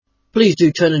Please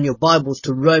do turn in your Bibles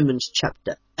to Romans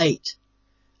chapter 8,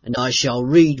 and I shall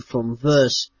read from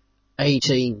verse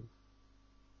 18.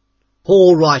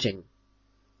 Paul writing,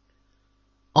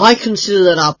 I consider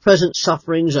that our present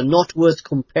sufferings are not worth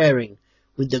comparing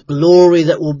with the glory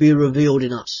that will be revealed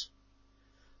in us.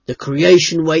 The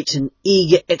creation waits in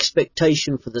eager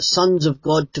expectation for the sons of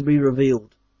God to be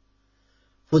revealed.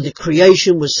 For the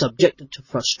creation was subjected to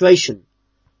frustration,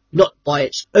 not by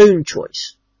its own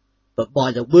choice, but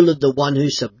by the will of the one who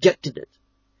subjected it,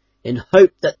 in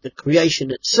hope that the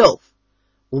creation itself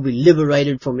will be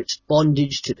liberated from its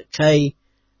bondage to decay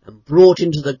and brought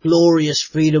into the glorious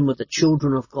freedom of the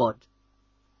children of God.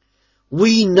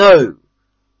 We know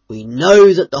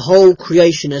that the whole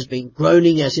creation has been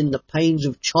groaning as in the pains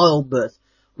of childbirth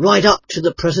right up to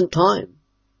the present time.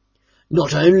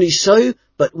 Not only so,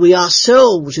 but we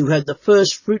ourselves who have the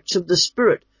first fruits of the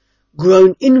Spirit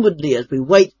groan inwardly as we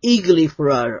wait eagerly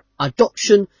for our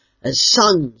adoption as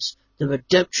sons, the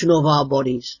redemption of our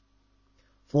bodies.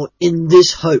 For in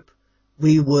this hope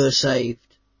we were saved.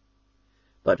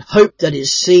 But hope that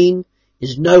is seen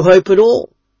is no hope at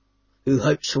all. Who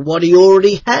hopes for what he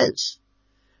already has?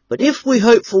 But if we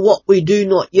hope for what we do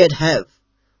not yet have,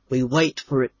 we wait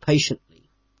for it patiently.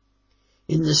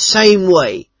 In the same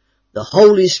way, the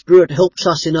Holy Spirit helps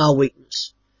us in our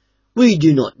weakness. We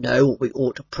do not know what we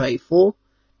ought to pray for,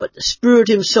 but the Spirit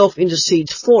himself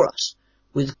intercedes for us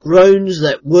with groans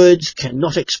that words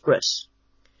cannot express.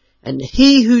 And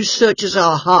he who searches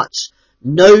our hearts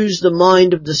knows the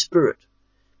mind of the Spirit,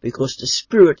 because the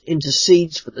Spirit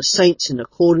intercedes for the saints in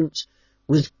accordance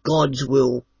with God's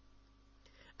will.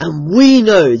 And we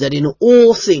know that in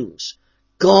all things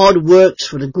God works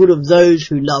for the good of those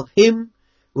who love him,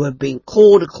 who have been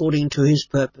called according to his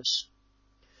purpose.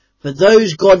 For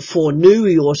those God foreknew,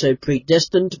 he also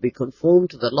predestined to be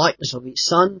conformed to the likeness of his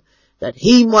Son, that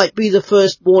he might be the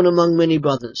firstborn among many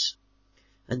brothers.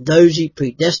 And those he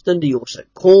predestined, he also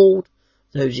called.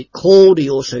 Those he called, he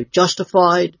also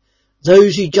justified.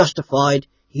 Those he justified,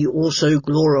 he also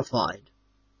glorified.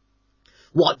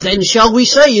 What then shall we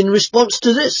say in response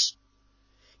to this?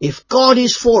 If God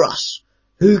is for us,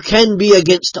 who can be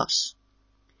against us?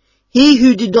 He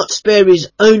who did not spare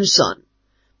his own Son,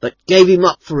 but gave him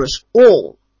up for us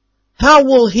all, how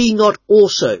will he not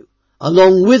also,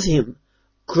 along with him,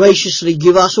 graciously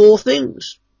give us all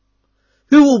things?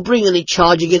 Who will bring any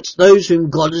charge against those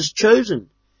whom God has chosen?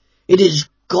 It is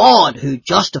God who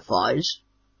justifies.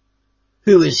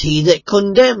 Who is he that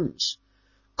condemns?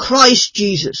 Christ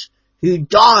Jesus, who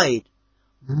died.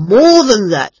 More than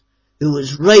that, who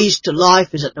was raised to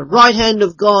life, is at the right hand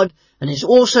of God and is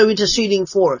also interceding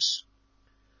for us.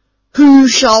 Who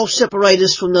shall separate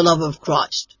us from the love of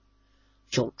Christ?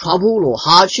 Shall trouble or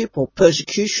hardship or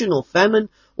persecution or famine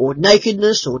or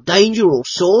nakedness or danger or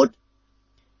sword?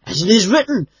 As it is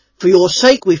written, for your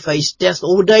sake we face death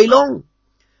all day long.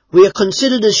 We are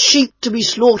considered as sheep to be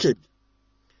slaughtered.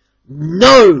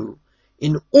 No,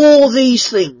 in all these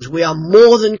things we are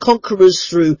more than conquerors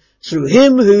through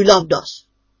him who loved us.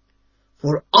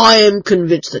 For I am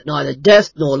convinced that neither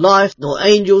death, nor life, nor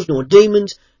angels, nor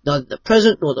demons, neither the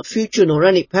present, nor the future, nor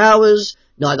any powers,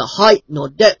 neither height, nor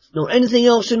depth, nor anything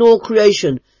else in all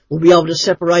creation will be able to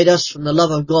separate us from the love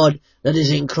of God that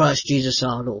is in Christ Jesus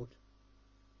our Lord.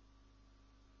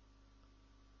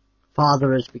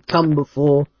 Father, as we come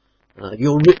before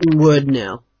your written word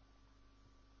now,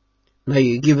 may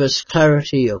you give us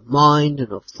clarity of mind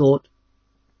and of thought.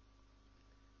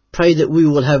 Pray that we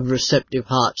will have receptive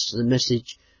hearts to the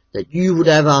message that you would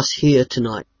have us hear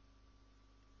tonight.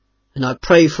 And I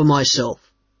pray for myself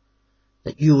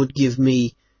that you would give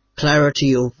me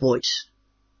clarity of voice,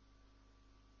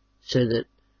 so that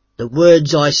the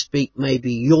words I speak may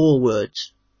be your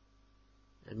words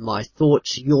and my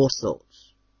thoughts your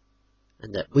thoughts,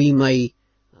 and that we may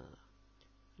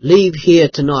leave here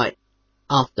tonight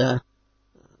after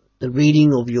the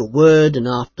reading of your word and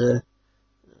after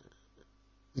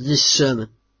this sermon,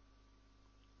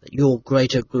 that your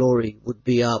greater glory would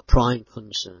be our prime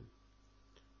concern.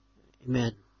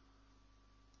 Amen.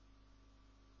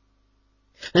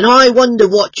 And I wonder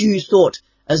what you thought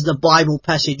as the Bible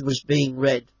passage was being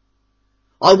read.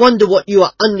 I wonder what you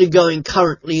are undergoing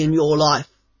currently in your life.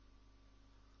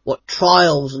 What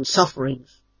trials and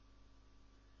sufferings.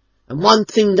 And one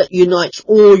thing that unites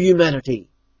all humanity,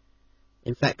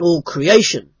 in fact all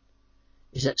creation,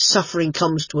 is that suffering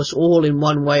comes to us all in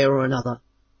one way or another.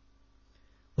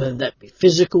 Whether that be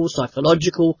physical,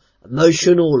 psychological,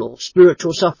 emotional or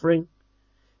spiritual suffering.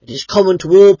 It is common to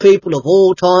all people of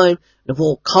all time and of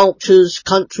all cultures,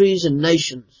 countries and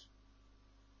nations.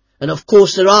 And of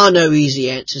course there are no easy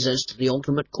answers as to the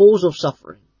ultimate cause of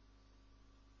suffering.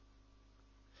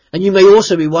 And you may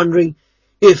also be wondering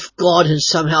if God has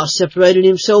somehow separated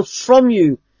himself from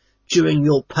you during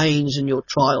your pains and your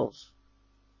trials.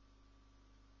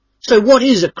 So what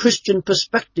is a Christian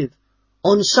perspective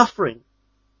on suffering?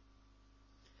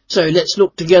 So let's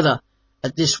look together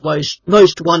at this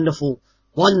most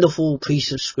wonderful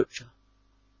piece of scripture.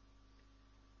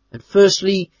 And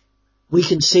firstly, we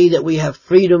can see that we have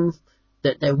freedom,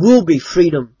 that there will be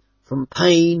freedom from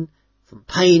pain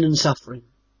and suffering.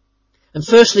 And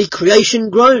firstly, creation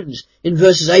groans in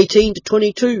verses 18 to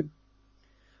 22.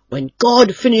 When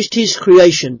God finished his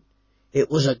creation,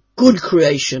 it was a good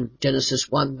creation, Genesis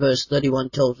 1 verse 31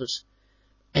 tells us,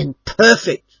 and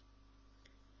perfect.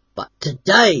 But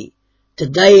today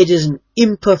it is an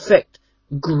imperfect,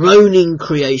 groaning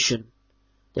creation.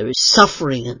 There is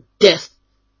suffering and death.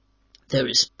 There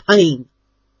is pain,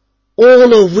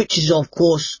 all of which is, of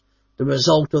course, the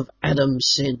result of Adam's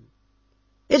sin.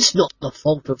 It's not the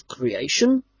fault of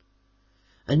creation.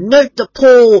 And note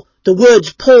the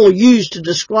words Paul used to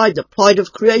describe the plight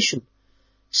of creation: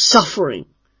 suffering,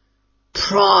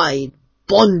 pride,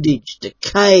 bondage,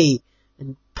 decay,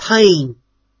 and pain.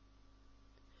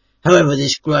 However,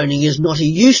 this groaning is not a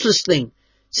useless thing,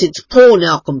 since Paul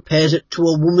now compares it to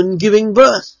a woman giving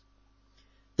birth.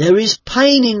 There is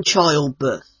pain in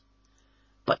childbirth,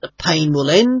 but the pain will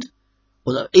end,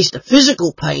 or at least the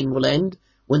physical pain will end,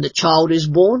 when the child is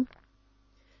born.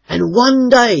 And one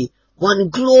day, one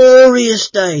glorious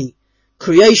day,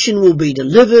 creation will be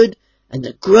delivered, and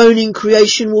the groaning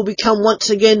creation will become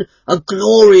once again a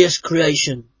glorious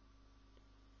creation.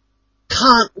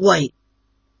 Can't wait.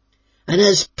 And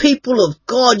as people of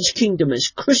God's kingdom,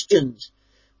 as Christians,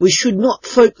 we should not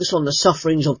focus on the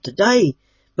sufferings of today,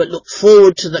 but look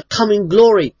forward to the coming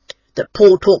glory that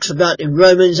Paul talks about in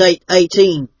Romans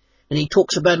 8:18, and he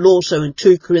talks about it also in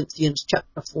 2 Corinthians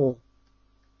chapter 4.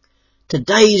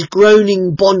 Today's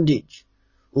groaning bondage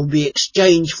will be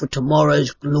exchanged for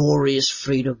tomorrow's glorious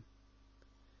freedom.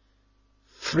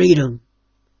 Freedom.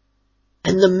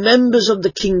 And the members of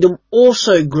the kingdom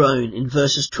also groan in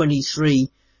verses 23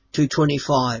 to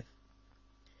 25.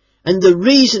 And the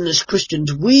reason as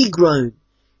Christians we groan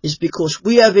is because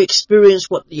we have experienced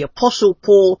what the Apostle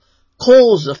Paul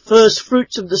calls the first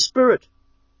fruits of the Spirit.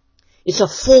 It's a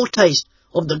foretaste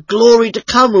of the glory to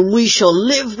come, when we shall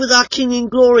live with our King in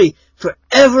glory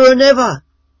forever and ever.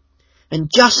 And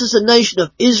just as the nation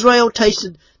of Israel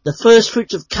tasted the first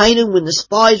fruits of Canaan when the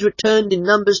spies returned in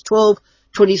Numbers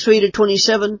 12:23 to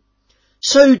 27,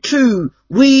 so too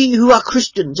we who are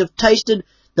Christians have tasted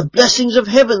the blessings of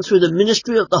heaven through the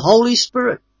ministry of the Holy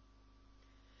Spirit.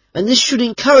 And this should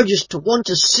encourage us to want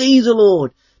to see the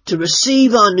Lord, to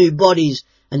receive our new bodies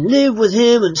and live with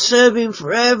him and serve him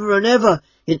forever and ever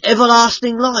in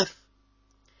everlasting life.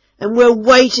 And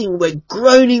we're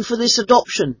groaning for this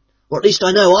adoption, or at least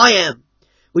I know I am,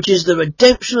 which is the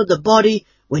redemption of the body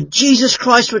when Jesus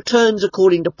Christ returns,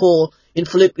 according to Paul in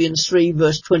Philippians 3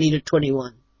 verse 20 to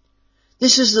 21.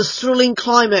 This is the thrilling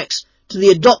climax to the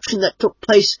adoption that took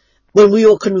place when we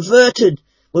were converted,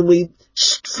 when we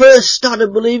first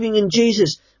started believing in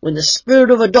Jesus, when the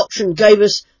Spirit of adoption gave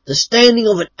us the standing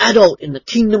of an adult in the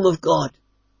kingdom of God.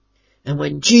 And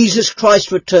when Jesus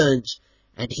Christ returns,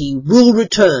 and he will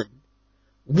return,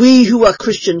 we who are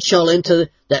Christians shall enter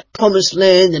that promised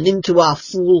land and into our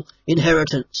full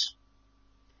inheritance.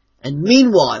 And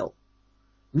meanwhile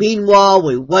we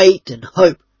wait and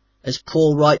hope, as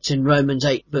Paul writes in Romans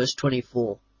 8 verse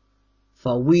 24,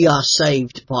 for we are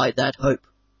saved by that hope.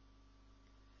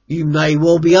 You may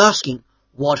well be asking,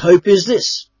 what hope is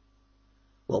this?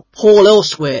 Well, Paul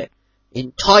elsewhere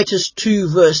in Titus 2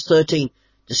 verse 13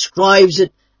 describes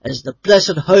it as the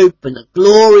blessed hope and the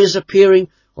glorious appearing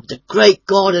of the great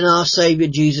God and our Saviour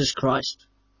Jesus Christ.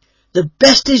 The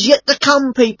best is yet to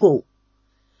come, people.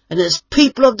 And as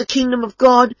people of the kingdom of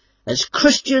God, as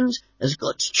Christians, as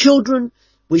God's children,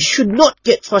 we should not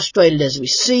get frustrated as we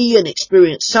see and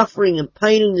experience suffering and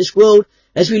pain in this world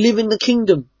as we live in the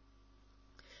kingdom.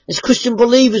 As Christian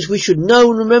believers, we should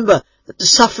know and remember that the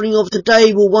suffering of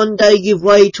today will one day give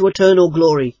way to eternal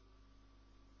glory.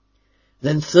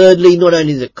 Then thirdly, not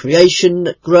only the creation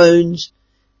that groans,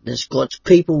 and as God's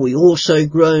people we also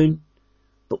groan,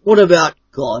 but what about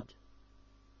God?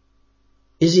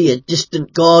 Is he a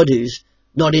distant God who's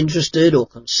not interested or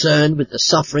concerned with the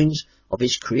sufferings of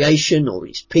his creation or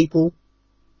his people?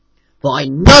 By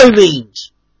no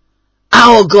means.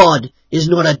 Our God is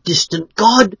not a distant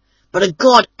God, but a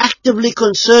God actively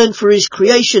concerned for his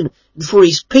creation and for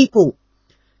his people.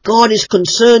 God is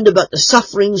concerned about the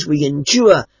sufferings we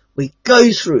endure, we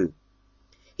go through.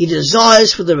 He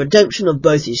desires for the redemption of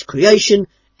both his creation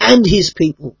and his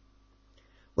people.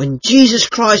 When Jesus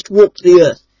Christ walked the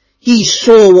earth, He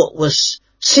saw what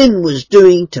sin was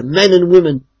doing to men and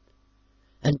women.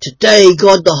 And today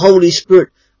God the Holy Spirit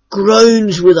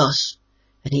groans with us,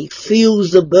 and he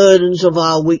feels the burdens of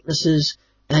our weaknesses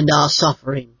and our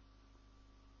suffering.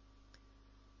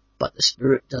 But the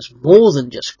Spirit does more than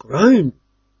just groan.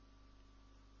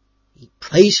 He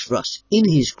prays for us in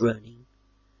his groaning,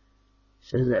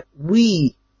 so that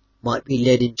we might be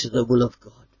led into the will of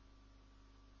God.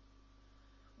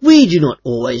 We do not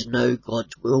always know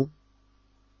God's will.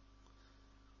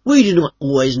 We do not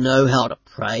always know how to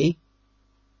pray.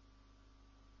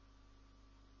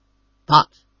 But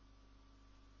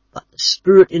the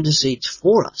Spirit intercedes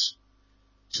for us,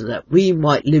 so that we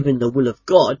might live in the will of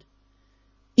God,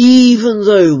 even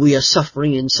though we are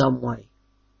suffering in some way.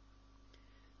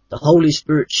 The Holy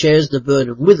Spirit shares the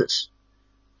burden with us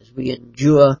as we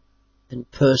endure and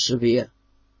persevere.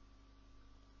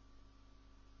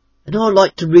 And I'd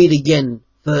like to read again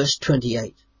verse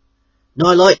 28. And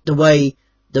I like the way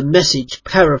the Message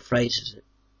paraphrases it.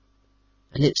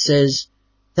 And it says,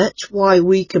 that's why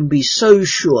we can be so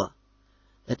sure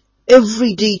that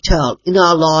every detail in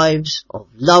our lives of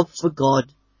love for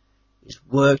God is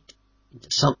worked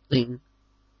into something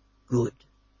good.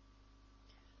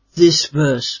 This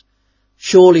verse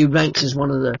surely ranks as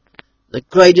one of the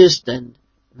greatest and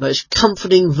most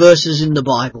comforting verses in the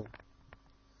Bible.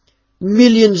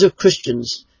 Millions of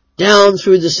Christians down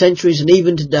through the centuries and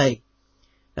even today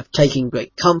have taken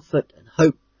great comfort and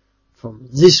hope from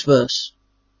this verse.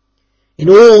 In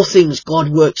all things God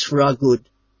works for our good.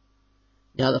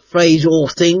 Now the phrase all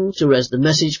things, or as the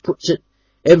Message puts it,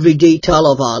 every detail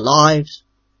of our lives,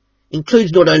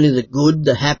 includes not only the good,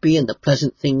 the happy and the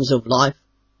pleasant things of life,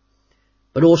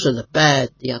 but also the bad,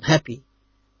 the unhappy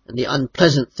and the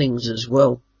unpleasant things as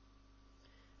well.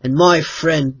 And my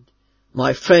friend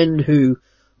who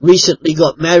recently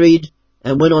got married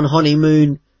and went on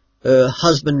honeymoon, her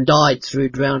husband died through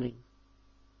drowning.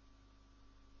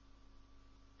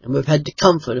 And we've had to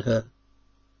comfort her,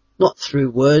 not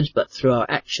through words, but through our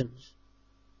actions.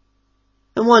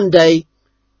 And one day,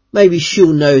 maybe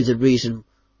she'll know the reason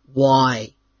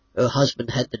why her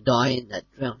husband had to die in that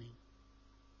drowning.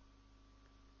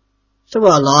 So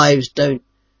our lives don't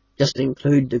just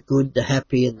include the good, the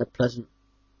happy and the pleasant,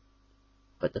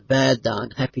 but the bad, the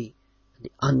unhappy and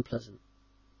the unpleasant.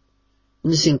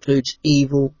 And this includes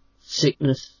evil,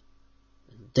 sickness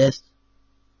and death.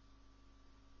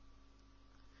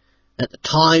 At the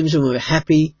times when we're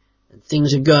happy and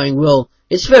things are going well,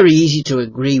 it's very easy to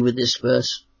agree with this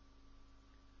verse.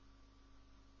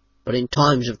 But in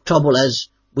times of trouble, as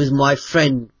with my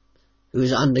friend who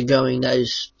is undergoing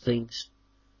those things,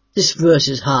 this verse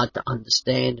is hard to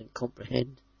understand and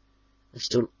comprehend, and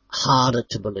still harder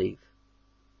to believe.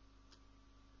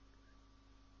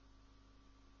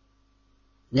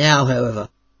 Now, however,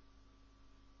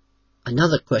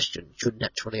 another question should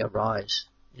naturally arise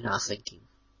in our thinking.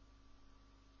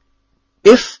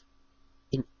 If,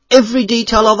 in every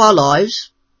detail of our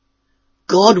lives,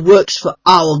 God works for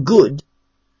our good,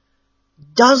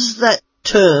 does that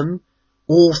term,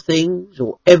 all things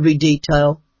or every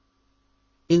detail,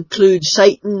 include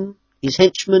Satan, his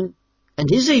henchmen, and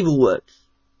his evil works?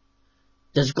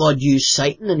 Does God use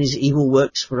Satan and his evil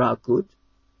works for our good?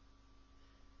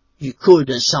 You could,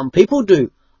 as some people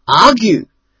do, argue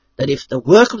that if the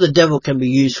work of the devil can be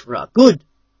used for our good,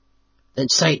 then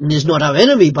Satan is not our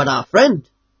enemy but our friend.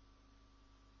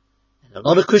 And a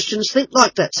lot of Christians think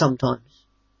like that sometimes.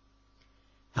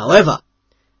 However,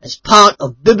 as part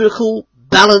of biblical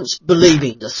balanced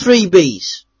believing, the 3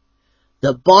 B's,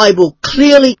 the Bible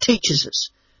clearly teaches us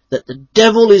that the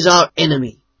devil is our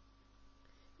enemy.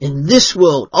 In this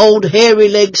world, old hairy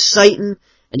legs Satan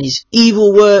and his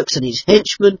evil works and his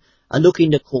henchmen are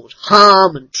looking to cause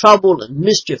harm and trouble and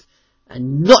mischief,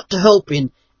 and not to help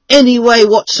in any way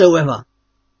whatsoever.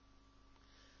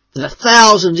 For the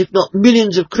thousands, if not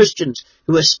millions of Christians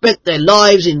who have spent their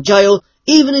lives in jail,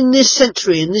 even in this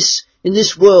century, in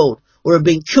this world, or have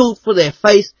been killed for their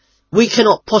faith, we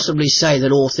cannot possibly say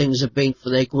that all things have been for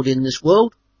their good in this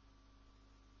world.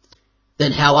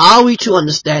 Then how are we to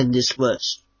understand this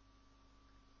verse?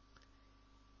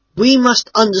 We must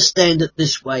understand it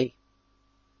this way.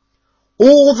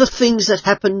 All the things that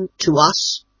happen to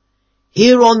us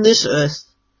here on this earth,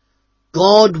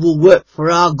 God will work for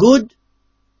our good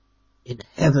in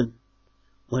heaven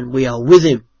when we are with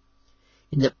him.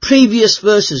 In the previous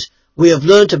verses, we have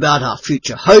learnt about our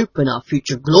future hope and our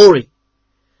future glory.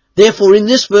 Therefore, in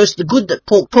this verse, the good that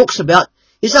Paul talks about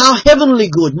is our heavenly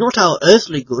good, not our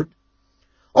earthly good.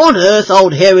 On earth,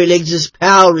 old hairy legs'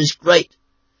 power is great.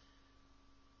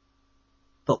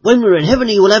 But when we're in heaven,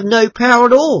 he will have no power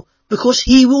at all, because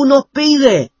he will not be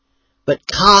there. but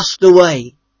cast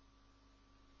away.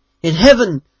 In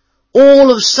heaven,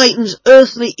 all of Satan's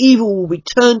earthly evil will be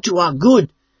turned to our good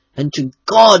and to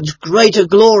God's greater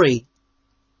glory.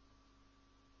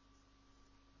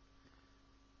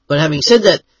 But having said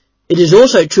that, it is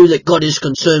also true that God is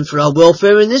concerned for our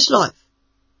welfare in this life.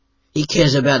 He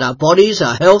cares about our bodies,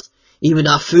 our health, even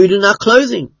our food and our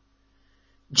clothing.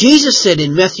 Jesus said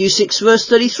in Matthew 6 verse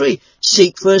 33,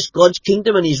 "Seek first God's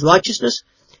kingdom and his righteousness,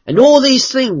 and all these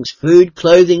things, food,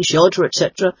 clothing, shelter,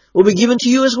 etc., will be given to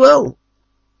you as well."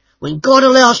 When God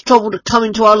allows trouble to come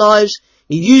into our lives,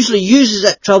 he usually uses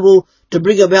that trouble to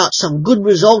bring about some good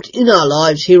result in our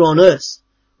lives here on earth.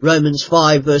 Romans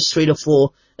 5 verse 3 to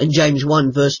 4 and James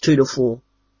 1 verse 2 to 4.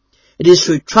 It is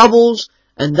through troubles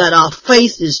and that our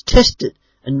faith is tested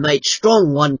and made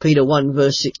strong, 1 Peter 1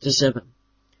 verse 6 to 7.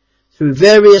 Through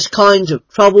various kinds of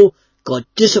trouble, God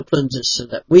disciplines us so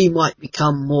that we might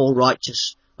become more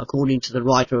righteous, according to the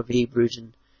writer of Hebrews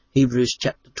in Hebrews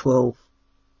chapter 12.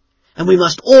 And we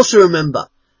must also remember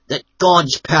that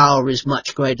God's power is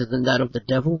much greater than that of the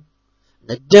devil.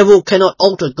 The devil cannot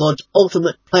alter God's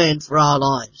ultimate plan for our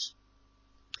lives.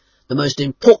 The most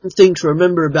important thing to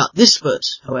remember about this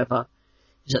verse, however,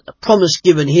 is that the promise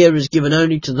given here is given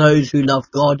only to those who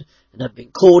love God and have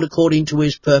been called according to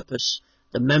his purpose,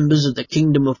 the members of the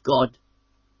kingdom of God.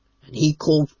 And he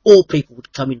called all people to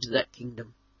come into that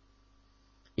kingdom.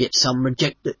 Yet some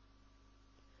reject it.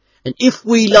 And if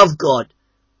we love God,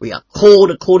 we are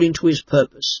called according to his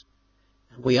purpose,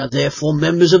 and we are therefore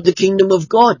members of the kingdom of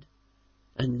God,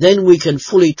 and then we can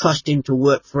fully trust him to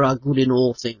work for our good in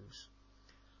all things.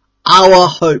 Our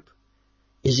hope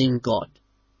is in God.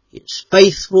 He is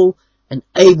faithful and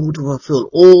able to fulfill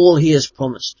all he has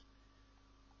promised.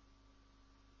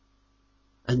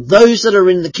 And those that are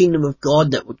in the kingdom of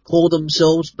God that would call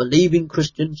themselves believing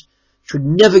Christians should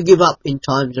never give up in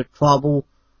times of trouble,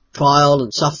 trial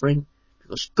and suffering,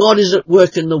 because God is at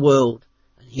work in the world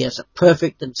and he has a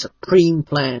perfect and supreme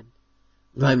plan.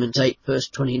 Romans 8 verse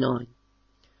 29.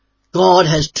 God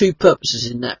has two purposes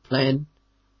in that plan,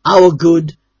 our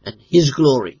good and his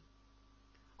glory.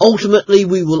 Ultimately,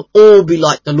 we will all be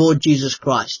like the Lord Jesus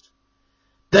Christ.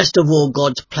 Best of all,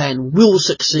 God's plan will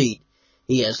succeed.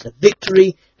 He has the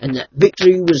victory, and that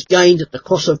victory was gained at the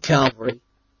cross of Calvary.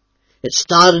 It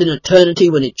started in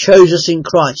eternity when he chose us in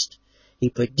Christ. He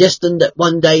predestined that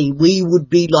one day we would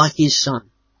be like his Son.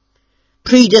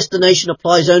 Predestination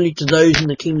applies only to those in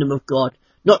the kingdom of God,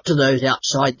 not to those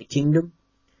outside the kingdom.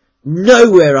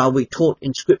 Nowhere are we taught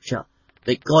in Scripture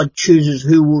that God chooses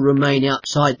who will remain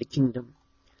outside the kingdom.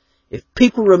 If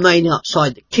people remain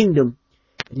outside the kingdom,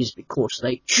 it is because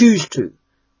they choose to,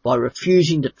 by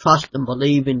refusing to trust and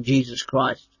believe in Jesus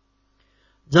Christ.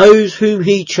 Those whom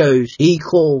he chose, he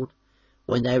called.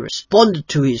 When they responded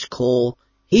to his call,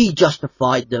 he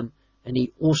justified them and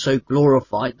he also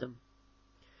glorified them.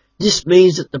 This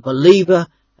means that the believer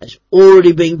has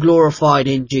already been glorified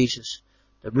in Jesus.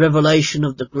 The revelation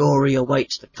of the glory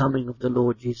awaits the coming of the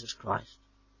Lord Jesus Christ.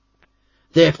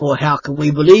 Therefore, how can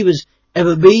we believers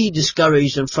ever be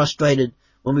discouraged and frustrated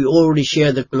when we already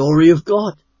share the glory of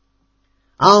God?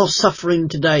 Our suffering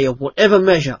today, of whatever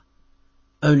measure,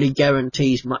 only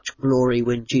guarantees much glory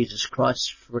when Jesus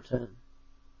Christ returns.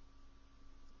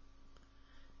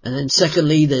 And then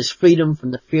secondly, there's freedom from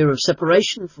the fear of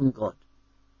separation from God.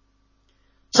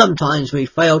 Sometimes we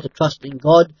fail to trust in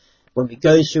God when we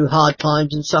go through hard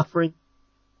times and suffering.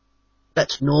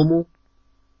 That's normal.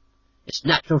 It's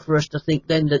natural for us to think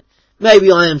then that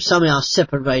maybe I am somehow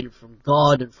separated from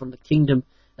God and from the kingdom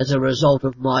as a result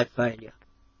of my failure.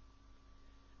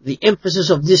 The emphasis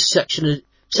of this section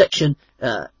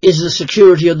is the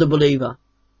security of the believer.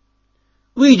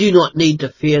 We do not need to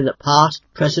fear the past,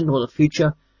 present or the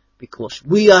future, because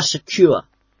we are secure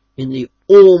in the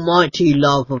almighty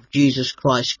love of Jesus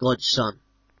Christ, God's Son.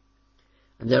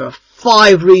 And there are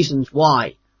 5 reasons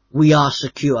why we are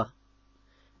secure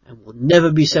and will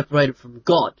never be separated from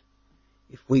God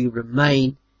if we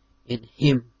remain in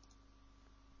him.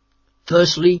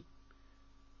 Firstly,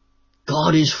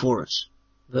 God is for us.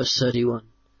 Verse 31.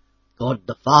 God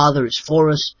the Father is for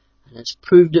us and has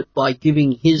proved it by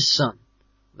giving his Son.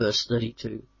 Verse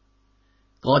 32.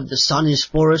 God the Son is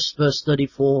for us. Verse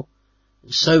 34.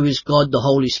 And so is God the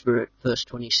Holy Spirit. Verse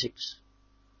 26.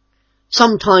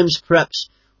 Sometimes perhaps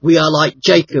we are like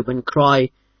Jacob and cry,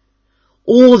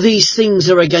 all these things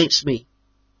are against me,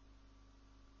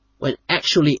 when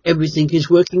actually everything is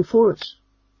working for us.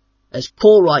 As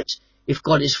Paul writes, if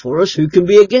God is for us, who can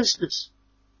be against us?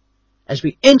 As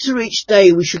we enter each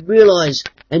day, we should realize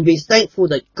and be thankful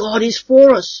that God is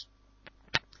for us.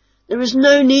 There is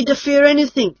no need to fear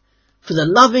anything, For the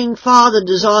loving Father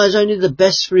desires only the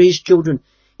best for his children,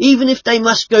 even if they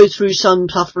must go through some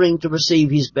suffering to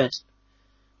receive his best.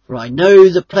 For I know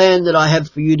the plan that I have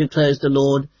for you, declares the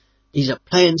Lord. These are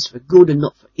plans for good and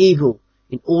not for evil,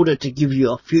 in order to give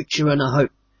you a future and a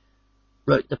hope,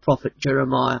 wrote the prophet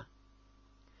Jeremiah.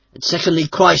 And secondly,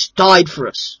 Christ died for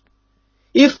us.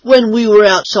 If when we were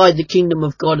outside the kingdom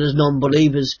of God as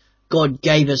non-believers, God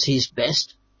gave us his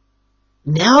best,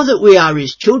 now that we are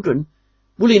his children,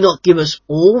 will he not give us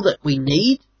all that we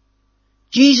need?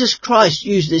 Jesus Christ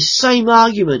used this same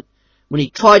argument when he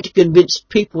tried to convince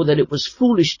people that it was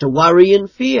foolish to worry and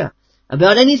fear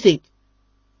about anything.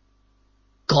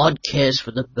 God cares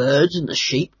for the birds and the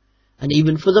sheep and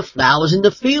even for the flowers in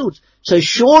the fields, so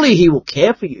surely he will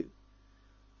care for you.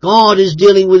 God is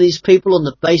dealing with his people on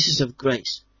the basis of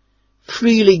grace,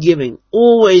 freely giving,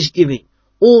 always giving,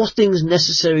 all things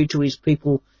necessary to his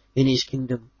people in his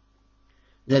kingdom.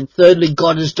 Then thirdly,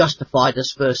 God has justified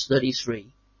us, verse 33.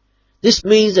 This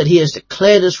means that he has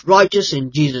declared us righteous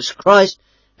in Jesus Christ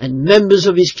and members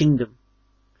of his kingdom.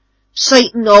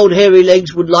 Satan, old hairy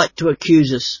legs, would like to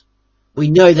accuse us. We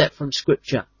know that from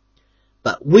Scripture.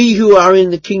 But we who are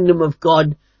in the kingdom of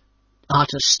God are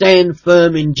to stand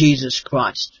firm in Jesus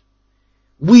Christ.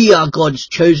 We are God's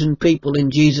chosen people in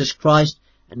Jesus Christ,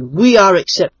 and we are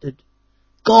accepted.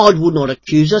 God will not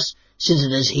accuse us, since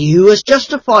it is he who has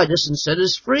justified us and set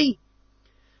us free.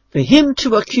 For him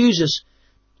to accuse us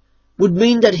would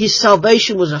mean that his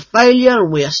salvation was a failure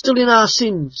and we are still in our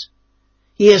sins.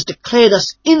 He has declared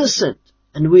us innocent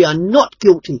and we are not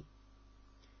guilty.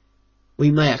 We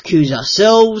may accuse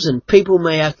ourselves and people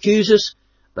may accuse us,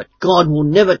 but God will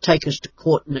never take us to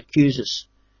court and accuse us.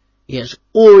 He has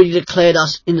already declared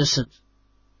us innocent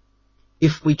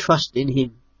if we trust in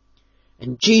him.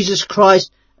 And Jesus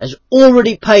Christ has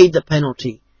already paid the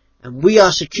penalty, and we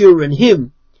are secure in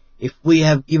him if we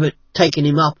have taken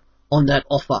him up on that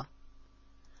offer.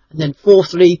 And then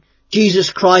fourthly,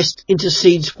 Jesus Christ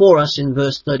intercedes for us in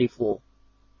verse 34.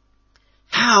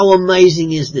 How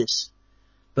amazing is this?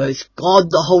 Both God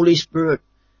the Holy Spirit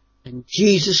and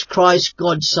Jesus Christ,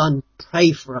 God's Son,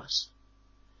 pray for us.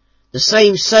 The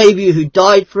same Saviour who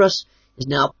died for us is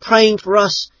now praying for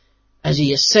us as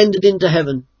he ascended into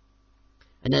heaven.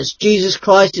 And as Jesus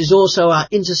Christ is also our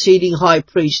interceding high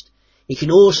priest, he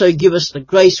can also give us the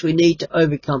grace we need to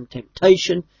overcome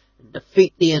temptation and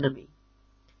defeat the enemy.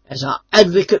 As our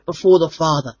advocate before the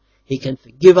Father, he can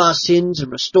forgive our sins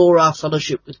and restore our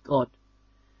fellowship with God.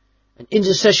 And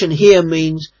intercession here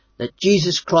means that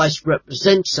Jesus Christ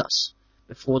represents us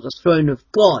before the throne of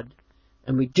God,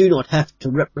 and we do not have to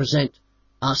represent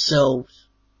ourselves.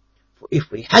 For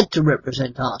if we had to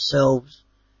represent ourselves,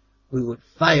 we would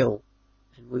fail,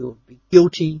 and we would be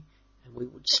guilty, and we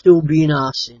would still be in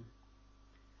our sin.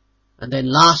 And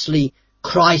then lastly,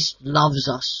 Christ loves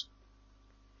us.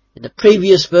 In the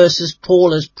previous verses,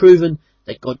 Paul has proven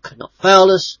that God cannot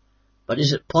fail us, but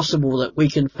is it possible that we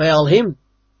can fail him?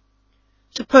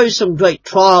 Suppose some great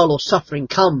trial or suffering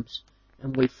comes,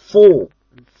 and we fall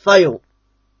and fail.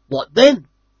 What then?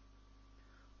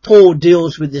 Paul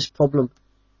deals with this problem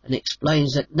and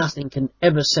explains that nothing can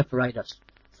ever separate us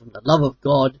from the love of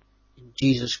God in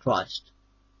Jesus Christ.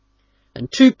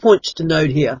 And 2 points to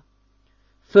note here.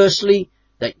 Firstly,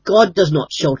 that God does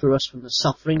not shelter us from the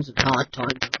sufferings and hard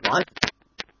times of life.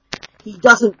 He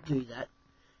doesn't do that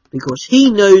because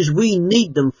he knows we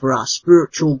need them for our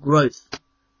spiritual growth.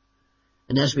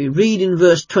 And as we read in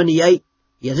verse 28,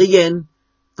 yet again,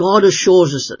 God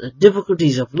assures us that the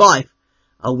difficulties of life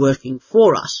are working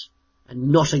for us and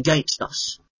not against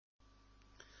us.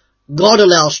 God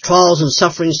allows trials and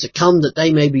sufferings to come that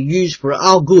they may be used for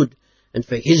our good and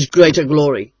for his greater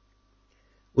glory.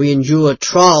 We endure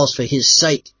trials for his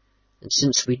sake, and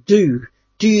since we do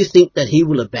you think that he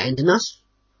will abandon us?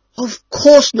 Of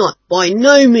course not, by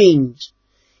no means.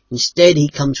 Instead, he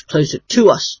comes closer to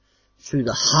us through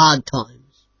the hard times.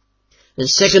 And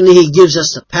secondly, he gives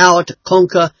us the power to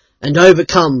conquer and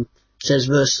overcome, says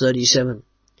verse 37.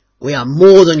 We are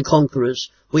more than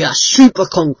conquerors. We are super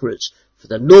conquerors for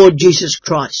the Lord Jesus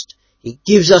Christ. He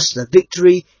gives us the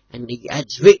victory, and he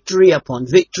adds victory upon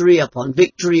victory upon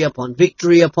victory upon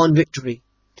victory upon victory.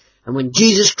 And when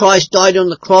Jesus Christ died on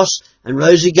the cross and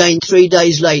rose again 3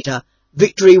 days later,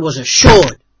 victory was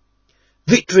assured.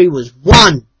 Victory was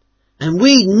won. And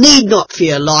we need not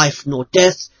fear life nor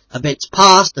death, events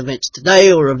past, events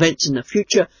today, or events in the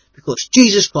future, because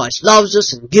Jesus Christ loves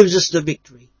us and gives us the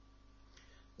victory.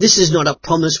 This is not a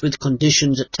promise with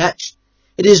conditions attached.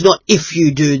 It is not if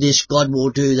you do this, God will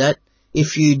do that.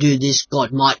 If you do this,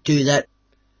 God might do that.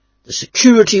 The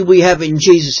security we have in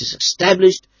Jesus is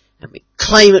established, and we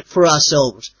claim it for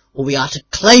ourselves or we are to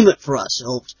claim it for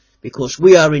ourselves because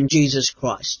we are in Jesus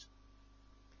Christ.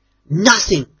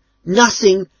 Nothing,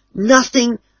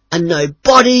 and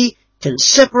nobody can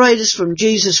separate us from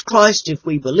Jesus Christ if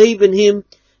we believe in him,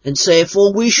 and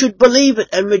therefore we should believe it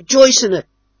and rejoice in it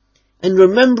and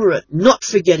remember it, not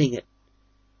forgetting it.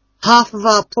 Half of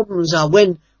our problems are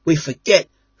when we forget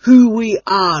who we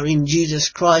are in Jesus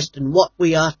Christ and what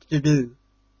we are to do.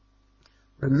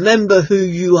 Remember who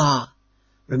you are.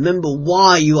 Remember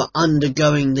why you are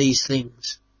undergoing these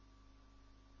things.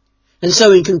 And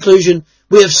so in conclusion,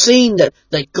 we have seen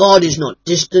that God is not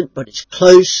distant, but is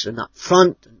close and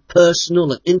upfront and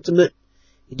personal and intimate.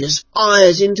 He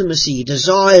desires intimacy. He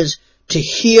desires to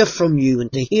hear from you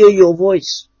and to hear your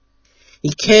voice.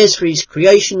 He cares for his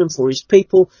creation and for his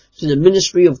people through the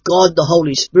ministry of God, the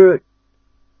Holy Spirit.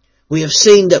 We have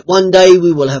seen that one day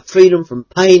we will have freedom from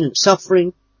pain and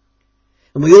suffering.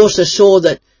 And we also saw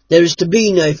that there is to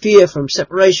be no fear from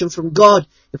separation from God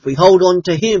if we hold on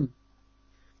to him.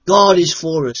 God is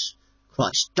for us.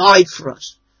 Christ died for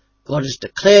us. God has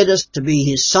declared us to be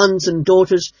his sons and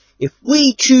daughters if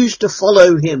we choose to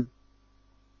follow him.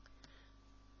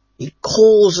 He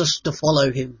calls us to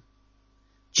follow him.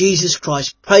 Jesus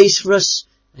Christ prays for us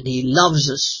and he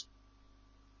loves us.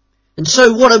 And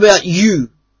so what about you?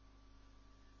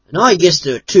 And I guess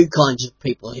there are two kinds of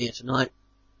people here tonight.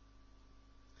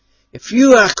 If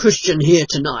you are a Christian here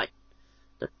tonight,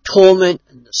 the torment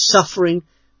and the suffering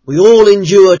we all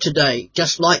endure today,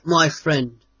 just like my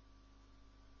friend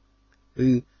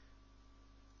who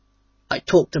I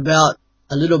talked about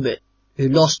a little bit, who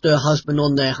lost her husband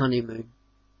on their honeymoon.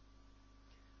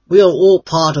 We are all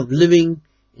part of living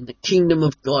in the kingdom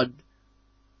of God.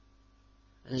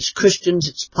 And as Christians,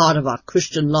 it's part of our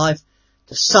Christian life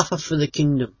to suffer for the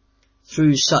kingdom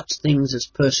through such things as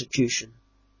persecution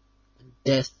and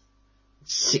death and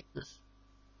sickness.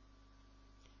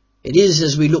 It is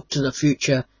as we look to the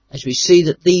future, as we see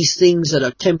that these things that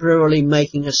are temporarily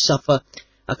making us suffer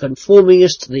are conforming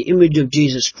us to the image of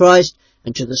Jesus Christ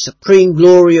and to the supreme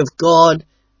glory of God,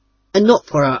 and not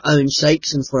for our own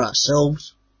sakes and for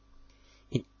ourselves.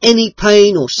 In any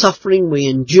pain or suffering we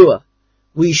endure,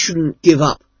 we shouldn't give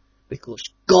up, because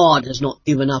God has not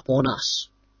given up on us.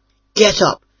 Get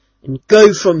up and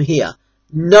go from here,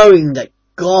 knowing that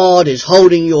God is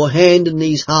holding your hand in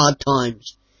these hard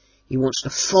times. He wants to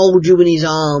fold you in his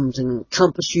arms and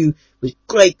encompass you with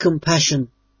great compassion.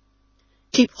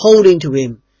 Keep holding to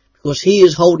him, because he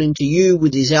is holding to you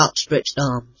with his outstretched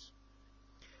arms.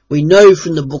 We know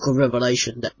from the book of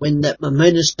Revelation that when that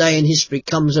momentous day in history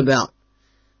comes about,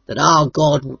 that our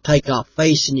God will take our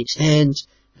face in his hands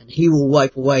and he will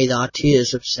wipe away our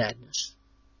tears of sadness.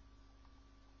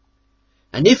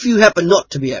 And if you happen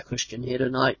not to be a Christian here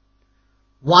tonight,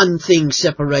 one thing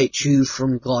separates you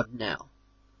from God now,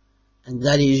 and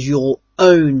that is your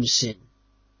own sin,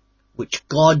 which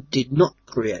God did not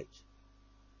create.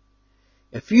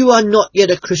 If you are not yet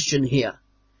a Christian here,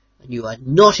 and you are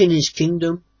not in his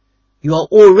kingdom, you are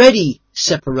already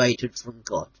separated from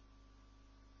God.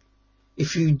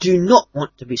 If you do not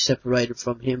want to be separated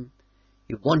from him,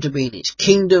 you want to be in his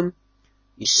kingdom,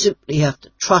 you simply have to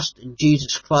trust in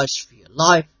Jesus Christ for your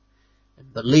life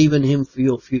and believe in him for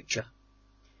your future.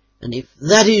 And if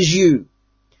that is you,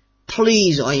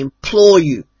 please, I implore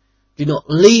you, do not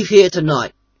leave here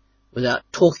tonight without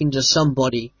talking to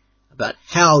somebody about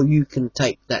how you can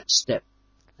take that step.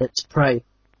 Let's pray.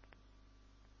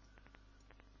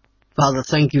 Father,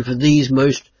 thank you for these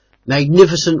most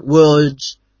magnificent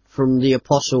words from the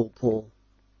Apostle Paul.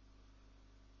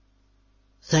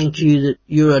 Thank you that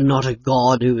you are not a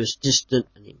God who is distant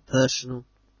and impersonal,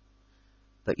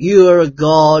 but you are a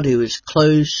God who is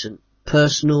close and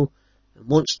personal and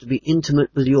wants to be intimate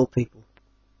with your people.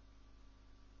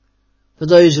 For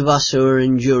those of us who are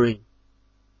enduring,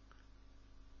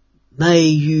 may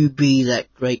you be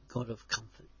that great God of comfort.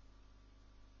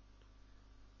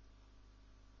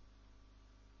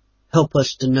 Help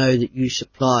us to know that you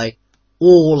supply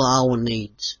all our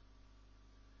needs.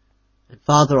 And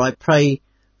Father, I pray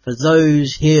for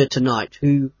those here tonight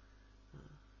who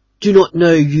do not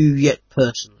know you yet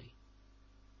personally,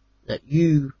 that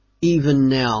you even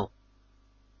now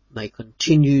may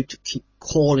continue to keep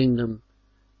calling them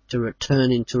to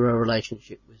return into a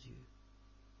relationship with you.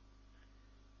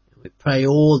 And we pray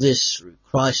all this through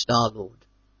Christ our Lord.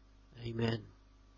 Amen.